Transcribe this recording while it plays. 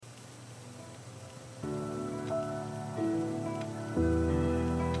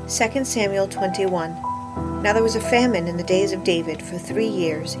2 Samuel 21. Now there was a famine in the days of David for 3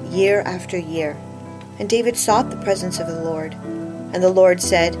 years, year after year. And David sought the presence of the Lord. And the Lord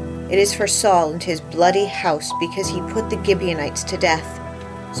said, It is for Saul and his bloody house, because he put the Gibeonites to death.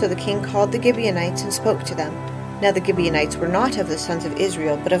 So the king called the Gibeonites and spoke to them. Now the Gibeonites were not of the sons of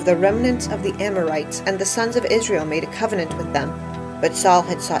Israel, but of the remnants of the Amorites, and the sons of Israel made a covenant with them. But Saul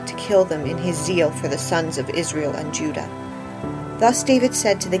had sought to kill them in his zeal for the sons of Israel and Judah. Thus David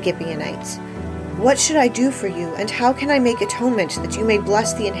said to the Gibeonites, What should I do for you, and how can I make atonement that you may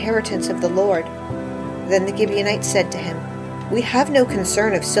bless the inheritance of the Lord? Then the Gibeonites said to him, We have no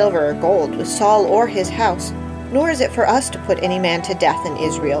concern of silver or gold with Saul or his house, nor is it for us to put any man to death in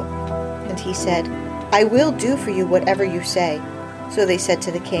Israel. And he said, I will do for you whatever you say. So they said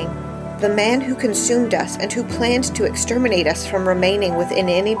to the king, The man who consumed us and who planned to exterminate us from remaining within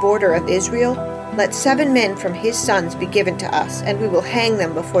any border of Israel, let 7 men from his sons be given to us, and we will hang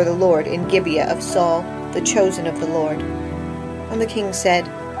them before the Lord in Gibeah of Saul, the chosen of the Lord. And the king said,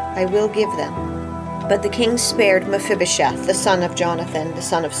 I will give them. But the king spared Mephibosheth, the son of Jonathan, the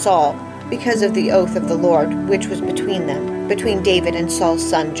son of Saul, because of the oath of the Lord which was between them, between David and Saul's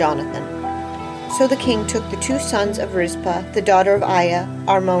son Jonathan. So the king took the 2 sons of Rizpah, the daughter of Aiah,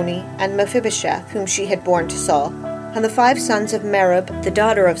 Armoni, and Mephibosheth, whom she had borne to Saul, and the 5 sons of Merab, the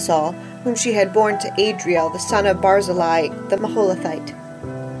daughter of Saul, whom she had borne to Adriel, the son of Barzillai, the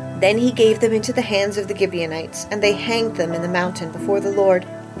Maholathite. Then he gave them into the hands of the Gibeonites, and they hanged them in the mountain before the Lord,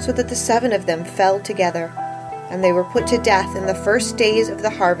 so that the 7 of them fell together. And they were put to death in the first days of the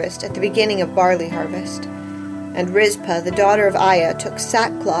harvest, at the beginning of barley harvest. And Rizpah, the daughter of Aiah, took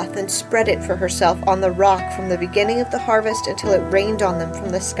sackcloth and spread it for herself on the rock from the beginning of the harvest until it rained on them from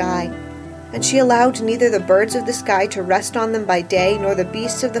the sky. And she allowed neither the birds of the sky to rest on them by day, nor the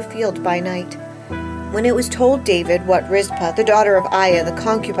beasts of the field by night. When it was told David what Rizpah, the daughter of Aiah, the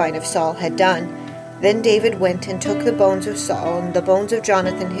concubine of Saul, had done, then David went and took the bones of Saul and the bones of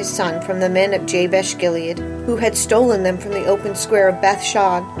Jonathan his son from the men of Jabesh-Gilead, who had stolen them from the open square of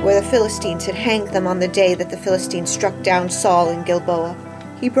Bethshan, where the Philistines had hanged them on the day that the Philistines struck down Saul in Gilboa.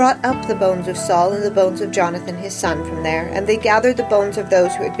 He brought up the bones of Saul and the bones of Jonathan his son from there, and they gathered the bones of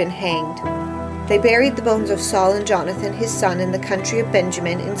those who had been hanged. They buried the bones of Saul and Jonathan his son in the country of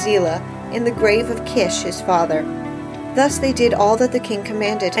Benjamin in Zelah, in the grave of Kish his father. Thus they did all that the king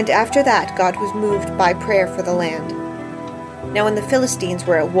commanded, and after that God was moved by prayer for the land. Now when the Philistines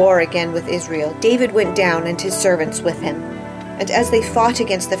were at war again with Israel, David went down and his servants with him. And as they fought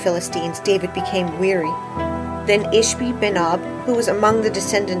against the Philistines, David became weary. Then Ishbi-Benob, who was among the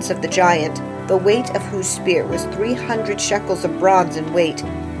descendants of the giant, the weight of whose spear was 300 shekels of bronze in weight,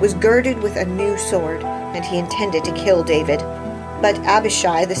 was girded with a new sword, and he intended to kill David. But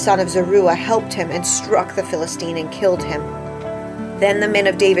Abishai, the son of Zeruiah, helped him and struck the Philistine and killed him. Then the men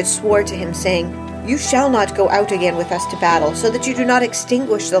of David swore to him, saying, You shall not go out again with us to battle, so that you do not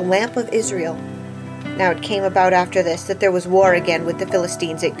extinguish the lamp of Israel. Now it came about after this that there was war again with the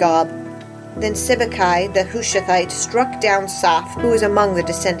Philistines at Gob. Then Sibbecai the Hushathite struck down Saph, who was among the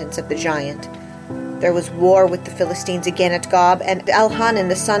descendants of the giant. There was war with the Philistines again at Gob, and Elhanan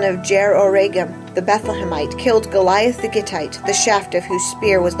the son of Jer-oregim, the Bethlehemite, killed Goliath the Gittite, the shaft of whose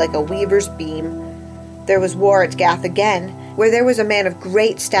spear was like a weaver's beam. There was war at Gath again, where there was a man of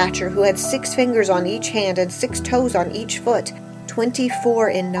great stature who had 6 fingers on each hand and 6 toes on each foot, 24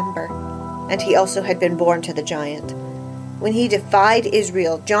 in number. And he also had been born to the giant. When he defied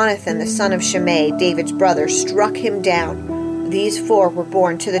Israel, Jonathan the son of Shimei, David's brother, struck him down. These 4 were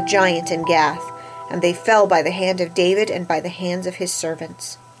born to the giant in Gath, and they fell by the hand of David and by the hands of his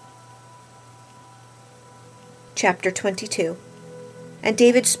servants. Chapter 22. And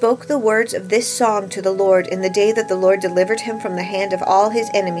David spoke the words of this song to the Lord in the day that the Lord delivered him from the hand of all his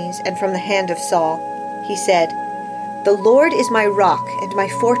enemies and from the hand of Saul. He said, The Lord is my rock and my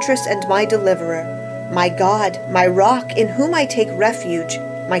fortress and my deliverer, my God, my rock, in whom I take refuge,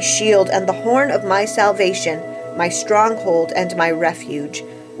 my shield and the horn of my salvation, my stronghold and my refuge.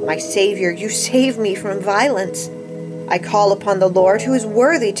 My Savior, you save me from violence. I call upon the Lord, who is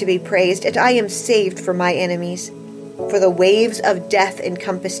worthy to be praised, and I am saved from my enemies. For the waves of death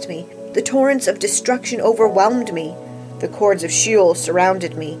encompassed me, the torrents of destruction overwhelmed me, the cords of Sheol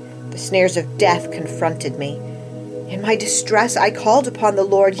surrounded me, the snares of death confronted me. In my distress I called upon the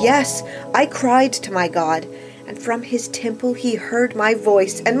Lord, yes, I cried to my God, and from his temple he heard my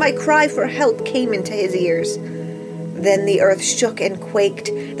voice, and my cry for help came into his ears. Then the earth shook and quaked,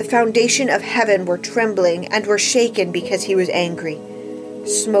 the foundation of heaven were trembling and were shaken because he was angry.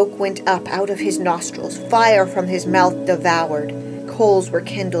 Smoke went up out of his nostrils, fire from his mouth devoured, coals were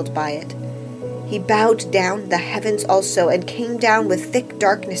kindled by it. He bowed down the heavens also, and came down with thick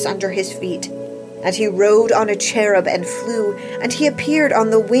darkness under his feet. And he rode on a cherub and flew, and he appeared on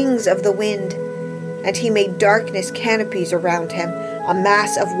the wings of the wind. And he made darkness canopies around him, a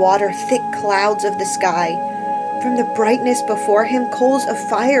mass of water, thick clouds of the sky. From the brightness before him coals of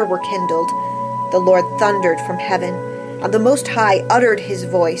fire were kindled. The Lord thundered from heaven, and the Most High uttered his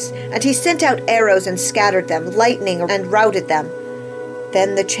voice, and he sent out arrows and scattered them, lightning and routed them.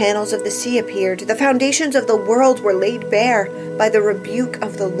 Then the channels of the sea appeared, the foundations of the world were laid bare by the rebuke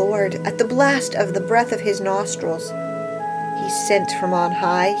of the Lord, at the blast of the breath of his nostrils. He sent from on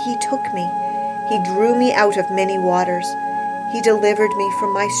high, he took me, he drew me out of many waters. He delivered me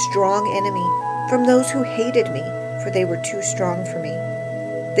from my strong enemy, from those who hated me, for they were too strong for me.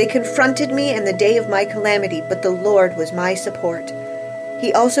 They confronted me in the day of my calamity, but the Lord was my support.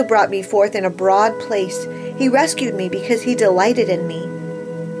 He also brought me forth in a broad place. He rescued me because he delighted in me.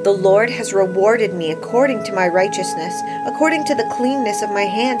 The Lord has rewarded me according to my righteousness. According to the cleanness of my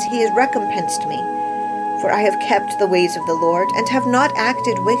hands he has recompensed me. For I have kept the ways of the Lord, and have not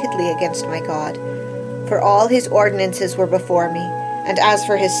acted wickedly against my God. For all his ordinances were before me, and as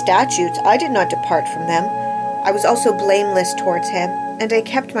for his statutes, I did not depart from them. I was also blameless towards him, and I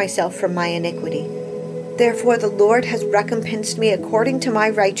kept myself from my iniquity. Therefore the Lord has recompensed me according to my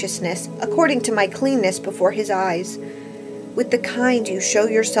righteousness, according to my cleanness before his eyes. With the kind you show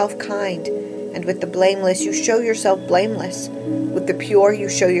yourself kind, and with the blameless you show yourself blameless. With the pure you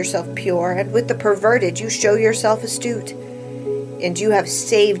show yourself pure, and with the perverted you show yourself astute. And you have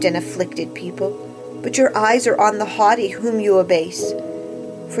saved an afflicted people, but your eyes are on the haughty whom you abase.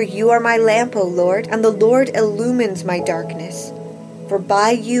 For you are my lamp, O Lord, and the Lord illumines my darkness. For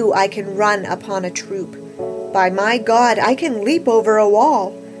by you I can run upon a troop. By my God I can leap over a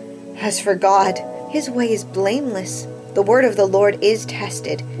wall. As for God, his way is blameless. The word of the Lord is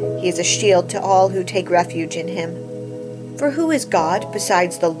tested. He is a shield to all who take refuge in him. For who is God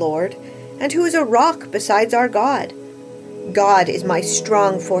besides the Lord? And who is a rock besides our God? God is my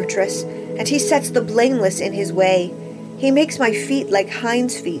strong fortress, and he sets the blameless in his way. He makes my feet like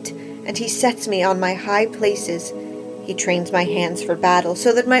hinds' feet, and he sets me on my high places. He trains my hands for battle,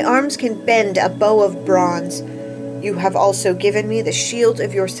 so that my arms can bend a bow of bronze. You have also given me the shield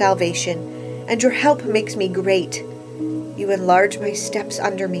of your salvation, and your help makes me great. You enlarge my steps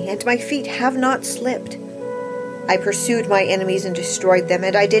under me, and my feet have not slipped. I pursued my enemies and destroyed them,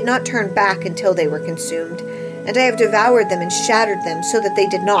 and I did not turn back until they were consumed. And I have devoured them and shattered them, so that they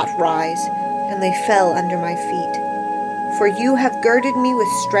did not rise, and they fell under my feet. For you have girded me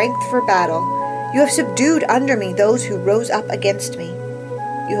with strength for battle. You have subdued under me those who rose up against me.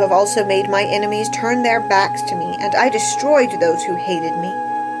 You have also made my enemies turn their backs to me, and I destroyed those who hated me.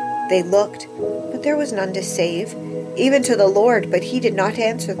 They looked, but there was none to save, even to the Lord, but he did not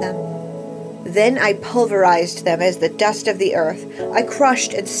answer them. Then I pulverized them as the dust of the earth. I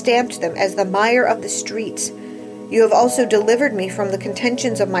crushed and stamped them as the mire of the streets. You have also delivered me from the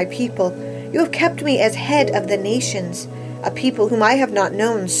contentions of my people. You have kept me as head of the nations. A people whom I have not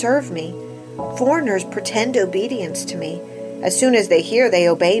known serve me. Foreigners pretend obedience to me. As soon as they hear, they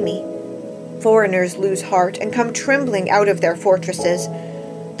obey me. Foreigners lose heart and come trembling out of their fortresses.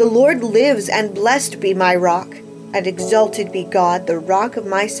 The Lord lives, and blessed be my rock. And exalted be God, the rock of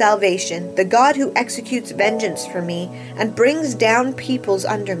my salvation, the God who executes vengeance for me, and brings down peoples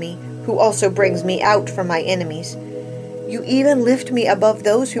under me, who also brings me out from my enemies. You even lift me above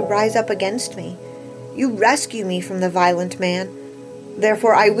those who rise up against me. You rescue me from the violent man.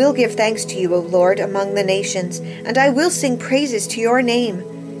 Therefore I will give thanks to you, O Lord, among the nations, and I will sing praises to your name.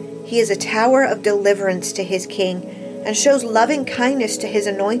 He is a tower of deliverance to his king, and shows loving kindness to his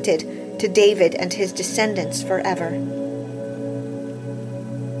anointed, to David and his descendants forever.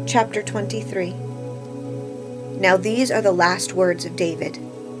 Chapter 23. Now these are the last words of David.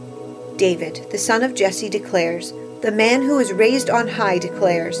 David, the son of Jesse, declares, the man who is raised on high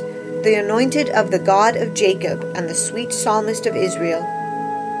declares, the anointed of the God of Jacob and the sweet psalmist of Israel.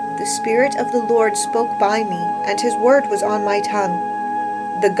 The Spirit of the Lord spoke by me, and his word was on my tongue.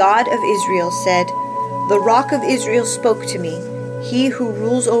 The God of Israel said, the Rock of Israel spoke to me. He who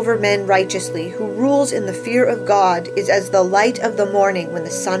rules over men righteously, who rules in the fear of God, is as the light of the morning when the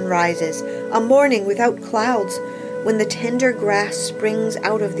sun rises, a morning without clouds, when the tender grass springs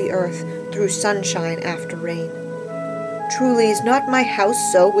out of the earth through sunshine after rain. Truly is not my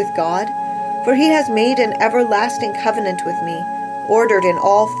house so with God? For he has made an everlasting covenant with me, ordered in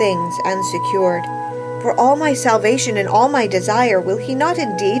all things and secured. For all my salvation and all my desire, will he not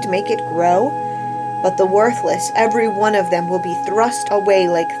indeed make it grow? But the worthless, every one of them, will be thrust away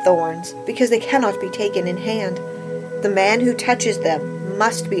like thorns, because they cannot be taken in hand. The man who touches them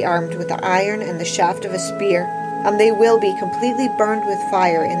must be armed with the iron and the shaft of a spear, and they will be completely burned with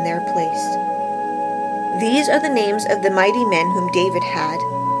fire in their place. These are the names of the mighty men whom David had: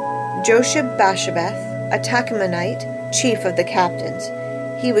 Josheb-Basshebeth, a Tahkemonite, chief of the captains.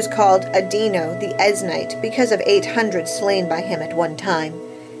 He was called Adino the Eznite, because of 800 slain by him at one time.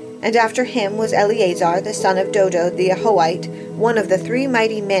 And after him was Eleazar the son of Dodo the Ahohite, one of the 3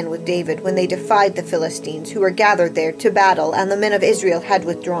 mighty men with David when they defied the Philistines, who were gathered there to battle, and the men of Israel had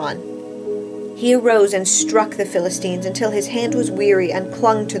withdrawn. He arose and struck the Philistines until his hand was weary and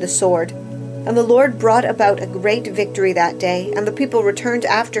clung to the sword. And the Lord brought about a great victory that day, and the people returned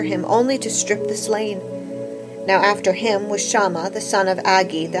after him only to strip the slain. Now after him was Shammah the son of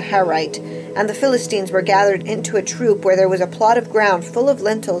Agi the Harite, and the Philistines were gathered into a troop where there was a plot of ground full of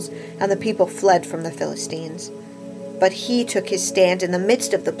lentils, and the people fled from the Philistines. But he took his stand in the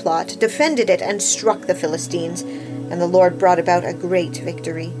midst of the plot, defended it, and struck the Philistines, and the Lord brought about a great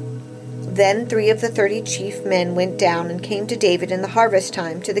victory. Then 3 of the 30 chief men went down and came to David in the harvest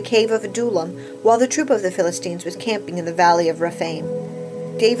time to the cave of Adullam, while the troop of the Philistines was camping in the valley of Rephaim.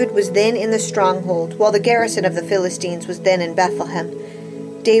 David was then in the stronghold, while the garrison of the Philistines was then in Bethlehem.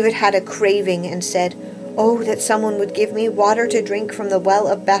 David had a craving and said, "Oh, that someone would give me water to drink from the well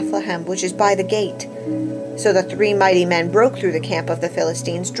of Bethlehem, which is by the gate." So the 3 mighty men broke through the camp of the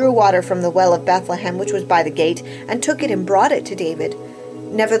Philistines, drew water from the well of Bethlehem, which was by the gate, and took it and brought it to David.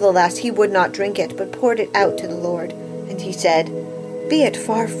 Nevertheless he would not drink it, but poured it out to the Lord. And he said, "Be it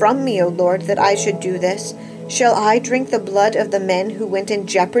far from me, O Lord, that I should do this. Shall I drink the blood of the men who went in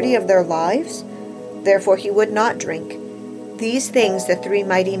jeopardy of their lives?" Therefore he would not drink. These things the 3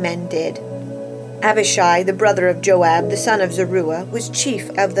 mighty men did. Abishai, the brother of Joab, the son of Zeruiah, was chief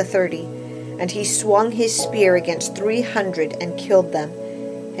of the 30, and he swung his spear against 300 and killed them.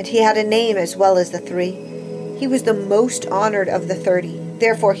 And he had a name as well as the 3. He was the most honored of the 30,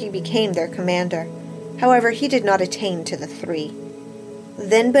 therefore he became their commander. However, he did not attain to the 3.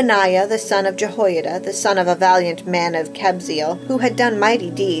 Then Benaiah the son of Jehoiada, the son of a valiant man of Kabzeel, who had done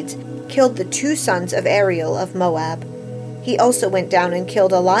mighty deeds, killed the 2 sons of Ariel of Moab. He also went down and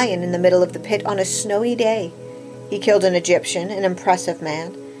killed a lion in the middle of the pit on a snowy day. He killed an Egyptian, an impressive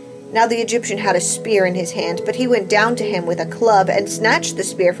man. Now the Egyptian had a spear in his hand, but he went down to him with a club and snatched the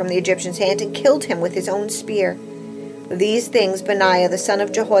spear from the Egyptian's hand and killed him with his own spear. These things Benaiah the son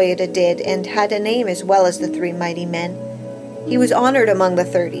of Jehoiada did, and had a name as well as the 3 mighty men. He was honored among the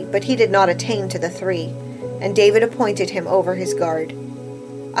 30, but he did not attain to the 3, and David appointed him over his guard.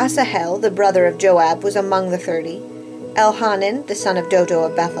 Asahel, the brother of Joab, was among the 30. Elhanan, the son of Dodo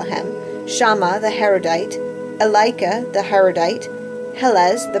of Bethlehem, Shammah the Harodite, Elika the Harodite,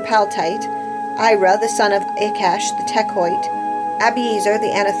 Helez the Paltite, Ira the son of Ikash the Tekoite, Abiezer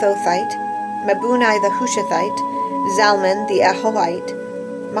the Anathothite, Mabunai the Hushathite, Zalman the Ahohite,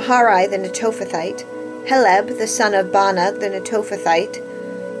 Maharai the Netophathite, Heleb the son of Bana the Netophathite,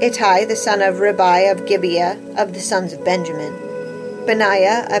 Ittai the son of Ribai of Gibeah of the sons of Benjamin,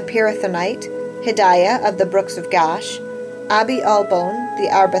 Benaiah a Pirathonite, Hidiah of the brooks of Gash, Abi-Albon the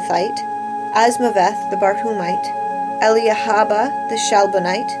Arbathite, Asmaveth the Barhumite, Eliahaba the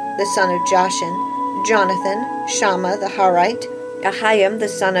Shalbonite, the son of Jashin, Jonathan, Shammah the Harite, Ahiam the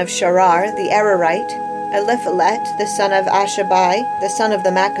son of Sharar the Ararite, Eliphalet the son of Ashabai, the son of the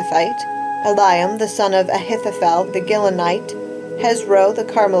Maacathite, Eliam the son of Ahithophel the Gilonite, Hezro the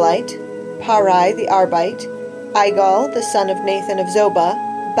Carmelite, Parai the Arbite, Igal the son of Nathan of Zobah,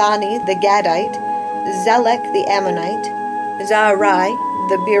 Bani the Gadite, Zelek the Ammonite, Zaharai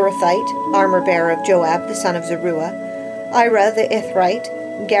the Beerothite, armor-bearer of Joab the son of Zeruiah, Ira the Ithrite,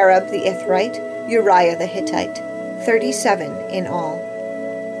 Gareb the Ithrite, Uriah the Hittite, 37 in all.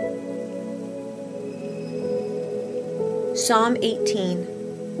 Psalm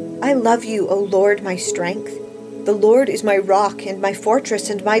 18. I love you, O Lord, my strength. The Lord is my rock and my fortress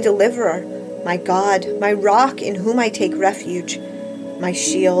and my deliverer, my God, my rock in whom I take refuge, my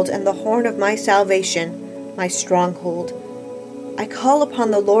shield and the horn of my salvation, my stronghold. I call upon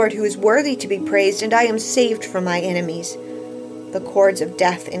the Lord who is worthy to be praised, and I am saved from my enemies. The cords of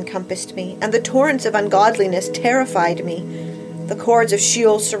death encompassed me, and the torrents of ungodliness terrified me. The cords of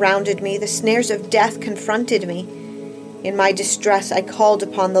Sheol surrounded me, the snares of death confronted me. In my distress I called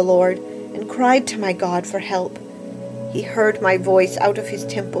upon the Lord, and cried to my God for help. He heard my voice out of his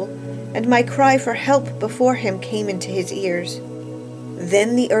temple, and my cry for help before him came into his ears.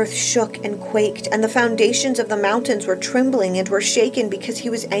 Then the earth shook and quaked, and the foundations of the mountains were trembling and were shaken because he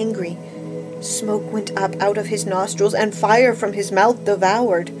was angry. Smoke went up out of his nostrils, and fire from his mouth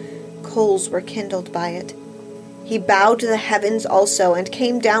devoured. Coals were kindled by it. He bowed the heavens also, and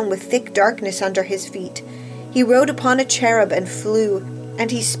came down with thick darkness under his feet. He rode upon a cherub and flew, and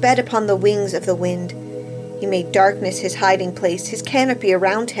he sped upon the wings of the wind. He made darkness his hiding place, his canopy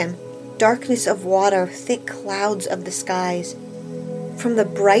around him, darkness of water, thick clouds of the skies. From the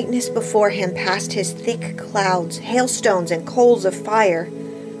brightness before him passed his thick clouds, hailstones and coals of fire.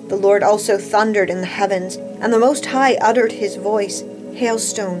 The Lord also thundered in the heavens, and the Most High uttered his voice,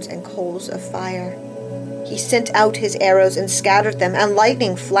 hailstones and coals of fire. He sent out his arrows and scattered them, and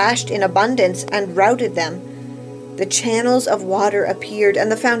lightning flashed in abundance and routed them. The channels of water appeared,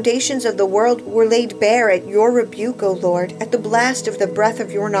 and the foundations of the world were laid bare at your rebuke, O Lord, at the blast of the breath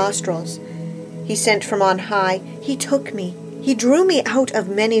of your nostrils. He sent from on high, he took me, he drew me out of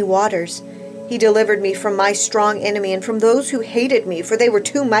many waters. He delivered me from my strong enemy and from those who hated me, for they were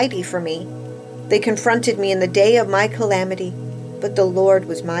too mighty for me. They confronted me in the day of my calamity, but the Lord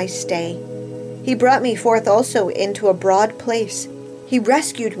was my stay. He brought me forth also into a broad place. He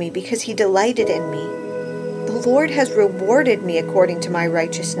rescued me because he delighted in me. The Lord has rewarded me according to my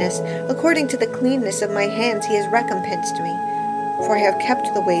righteousness. According to the cleanness of my hands he has recompensed me. For I have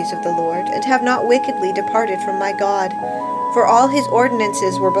kept the ways of the Lord, and have not wickedly departed from my God. For all his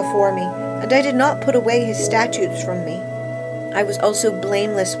ordinances were before me, and I did not put away his statutes from me. I was also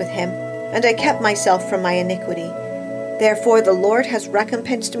blameless with him, and I kept myself from my iniquity. Therefore the Lord has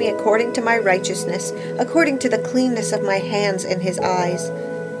recompensed me according to my righteousness, according to the cleanness of my hands in his eyes.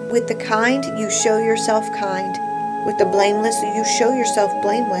 With the kind you show yourself kind. With the blameless you show yourself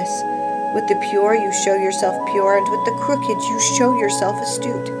blameless. With the pure you show yourself pure, and with the crooked you show yourself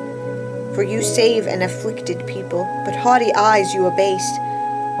astute. For you save an afflicted people, but haughty eyes you abased.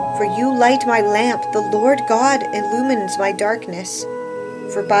 For you light my lamp, the Lord God illumines my darkness.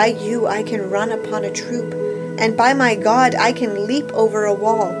 For by you I can run upon a troop, and by my God I can leap over a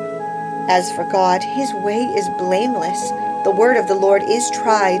wall. As for God, his way is blameless. The word of the Lord is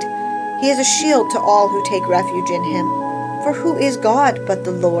tried. He is a shield to all who take refuge in him. For who is God but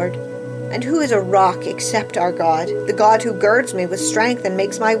the Lord? And who is a rock except our God, the God who girds me with strength and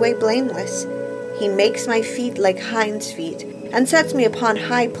makes my way blameless? He makes my feet like hinds' feet, and sets me upon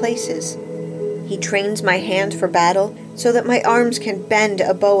high places. He trains my hand for battle, so that my arms can bend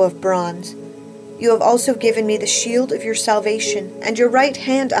a bow of bronze. You have also given me the shield of your salvation, and your right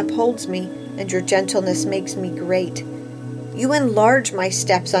hand upholds me, and your gentleness makes me great. You enlarge my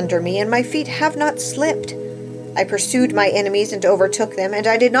steps under me, and my feet have not slipped. I pursued my enemies and overtook them, and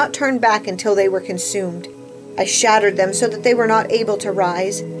I did not turn back until they were consumed. I shattered them so that they were not able to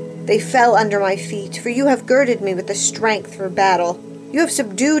rise. They fell under my feet, for you have girded me with the strength for battle. You have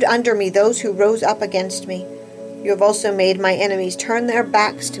subdued under me those who rose up against me. You have also made my enemies turn their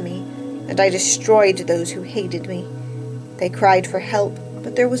backs to me, and I destroyed those who hated me. They cried for help,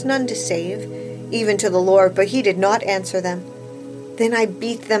 but there was none to save, even to the Lord, but he did not answer them. Then I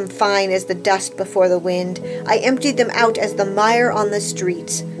beat them fine as the dust before the wind. I emptied them out as the mire on the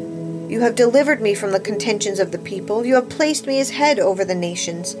streets. You have delivered me from the contentions of the people. You have placed me as head over the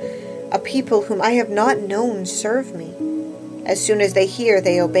nations. A people whom I have not known serve me. As soon as they hear,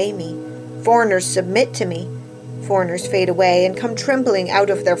 they obey me. Foreigners submit to me. Foreigners fade away and come trembling out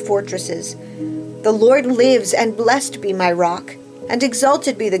of their fortresses. The Lord lives, and blessed be my rock. And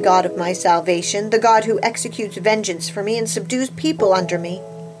exalted be the God of my salvation, the God who executes vengeance for me and subdues people under me.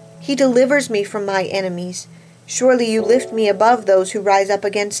 He delivers me from my enemies. Surely you lift me above those who rise up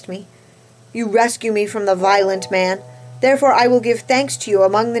against me. You rescue me from the violent man. Therefore I will give thanks to you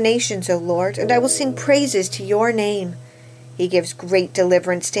among the nations, O Lord, and I will sing praises to your name. He gives great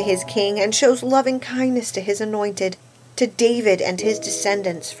deliverance to his king, and shows loving kindness to his anointed, to David and his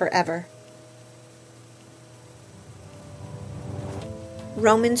descendants forever.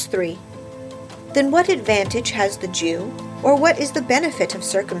 Romans 3. Then what advantage has the Jew, or what is the benefit of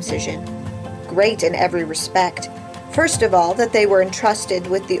circumcision? Great in every respect. First of all, that they were entrusted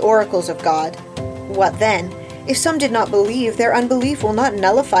with the oracles of God. What then? If some did not believe, their unbelief will not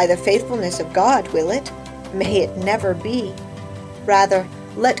nullify the faithfulness of God, will it? May it never be. Rather,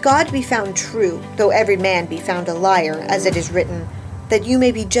 let God be found true, though every man be found a liar, as it is written, that you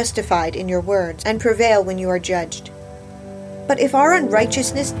may be justified in your words, and prevail when you are judged. But if our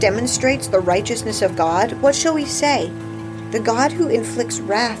unrighteousness demonstrates the righteousness of God, what shall we say? The God who inflicts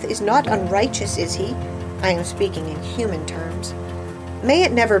wrath is not unrighteous, is he? I am speaking in human terms. May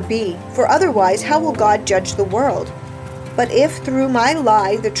it never be, for otherwise how will God judge the world? But if through my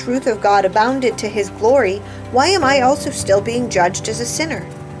lie the truth of God abounded to his glory, why am I also still being judged as a sinner?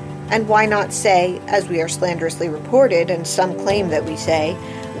 And why not say, as we are slanderously reported, and some claim that we say,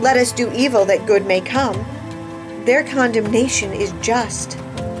 let us do evil that good may come? Their condemnation is just.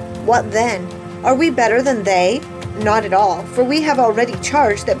 What then? Are we better than they? Not at all, for we have already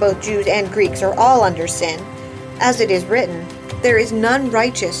charged that both Jews and Greeks are all under sin. As it is written, There is none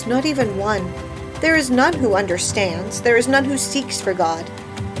righteous, not even one. There is none who understands. There is none who seeks for God.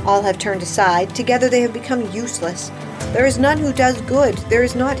 All have turned aside. Together they have become useless. There is none who does good. There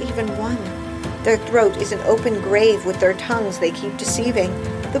is not even one. Their throat is an open grave. With their tongues they keep deceiving.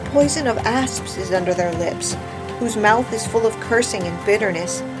 The poison of asps is under their lips, whose mouth is full of cursing and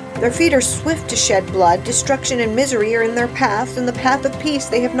bitterness. Their feet are swift to shed blood. Destruction and misery are in their paths, and the path of peace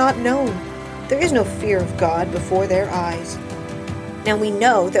they have not known. There is no fear of God before their eyes. Now we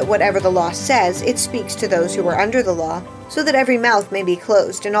know that whatever the law says, it speaks to those who are under the law, so that every mouth may be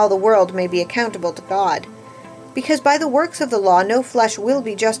closed, and all the world may be accountable to God. Because by the works of the law no flesh will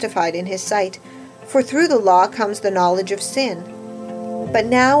be justified in his sight, for through the law comes the knowledge of sin. But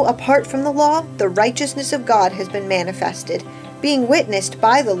now, apart from the law, the righteousness of God has been manifested, being witnessed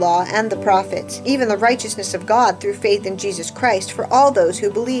by the law and the prophets, even the righteousness of God through faith in Jesus Christ for all those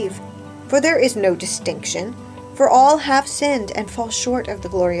who believe. For there is no distinction, for all have sinned and fall short of the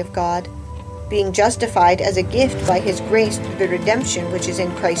glory of God, being justified as a gift by his grace through the redemption which is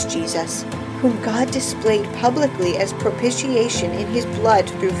in Christ Jesus, whom God displayed publicly as propitiation in his blood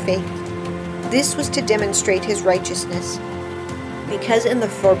through faith. This was to demonstrate his righteousness, because in the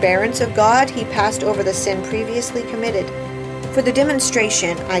forbearance of God he passed over the sin previously committed, for the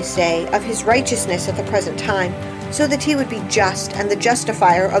demonstration, I say, of his righteousness at the present time, so that he would be just and the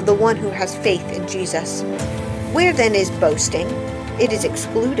justifier of the one who has faith in Jesus. Where then is boasting? It is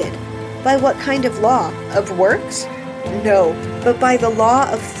excluded. By what kind of law? Of works? No, but by the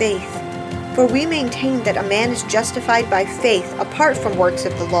law of faith. For we maintain that a man is justified by faith apart from works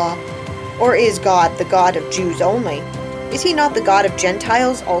of the law. Or is God the God of Jews only? Is he not the God of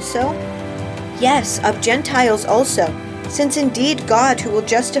Gentiles also? Yes, of Gentiles also, since indeed God who will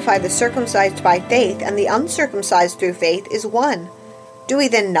justify the circumcised by faith and the uncircumcised through faith is one. Do we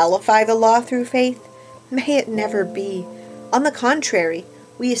then nullify the law through faith? May it never be. On the contrary,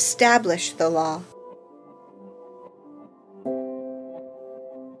 we establish the law.